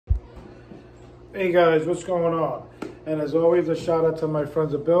Hey guys, what's going on? And as always, a shout out to my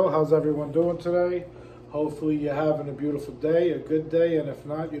friends at Bill. How's everyone doing today? Hopefully you're having a beautiful day, a good day, and if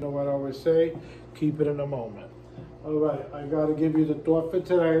not, you know what I always say, keep it in the moment. All right, I got to give you the thought for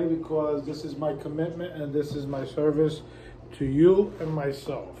today because this is my commitment and this is my service to you and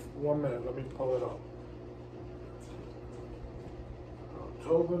myself. 1 minute, let me pull it up.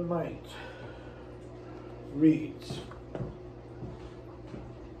 October 9th reads,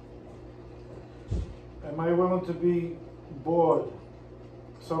 am I willing to be bored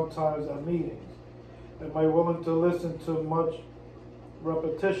sometimes at meetings? Am I willing to listen to much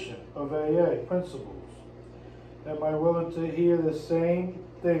repetition of AA principles? Am I willing to hear the same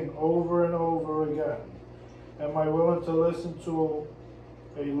thing over and over again? Am I willing to listen to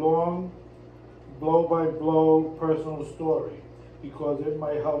a long blow-by-blow personal story because it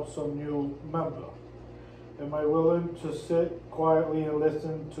might help some new member? Am I willing to sit quietly and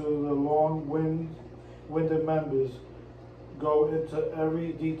listen to the long-winded members go into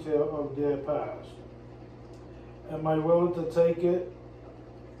every detail of their past? Am I willing to take it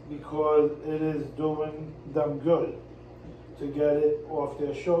because it is doing them good to get it off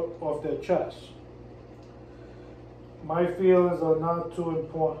their chest? My feelings are not too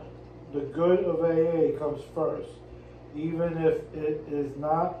important. The good of AA comes first, even if it is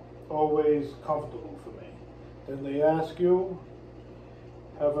not always comfortable for me. Then they ask you,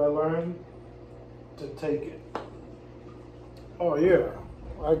 have I learned to take it? Oh yeah,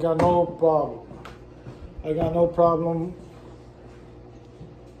 I got no problem. I got no problem.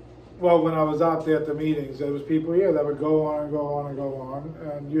 Well, when I was out there at the meetings, there was people here that would go on and go on and go on,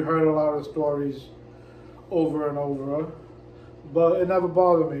 and you heard a lot of stories over and over, but it never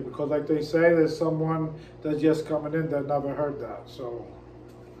bothered me because, like they say, there's someone that's just coming in that never heard that. So,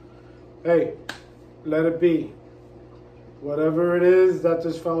 hey, let it be. Whatever it is that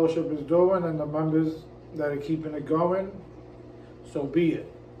this fellowship is doing and the members that are keeping it going, so be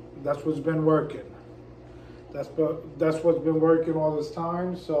it. That's what's been working. That's what's been working all this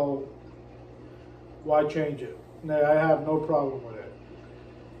time, so why change it? Nah, I have no problem with it.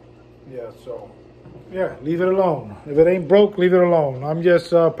 Yeah, so, yeah, leave it alone. If it ain't broke, leave it alone. I'm just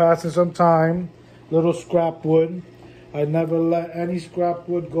passing some time, little scrap wood. I never let any scrap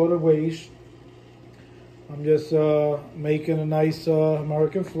wood go to waste. I'm just making a nice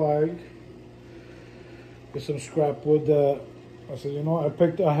American flag with some scrap wood that I said, you know,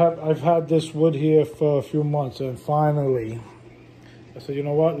 I've had this wood here for a few months, and finally, I said, you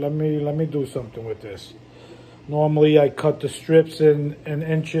know what? Let me do something with this. Normally, I cut the strips in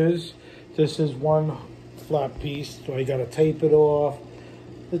inches. This is one flat piece, so I gotta tape it off.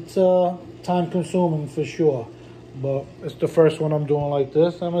 It's time consuming for sure, but it's the first one I'm doing like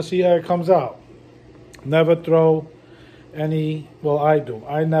this. I'm gonna see how it comes out. Never throw any. Well, I do.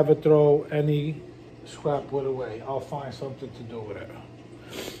 I never throw any scrap wood away. I'll find something to do with it.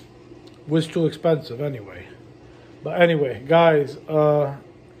 Was too expensive anyway. But anyway, guys,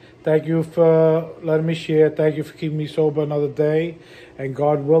 thank you for letting me share. Thank you for keeping me sober another day. And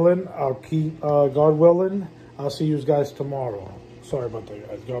God willing, I'll see you guys tomorrow. Sorry about that,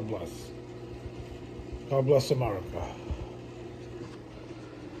 guys. God bless. God bless America.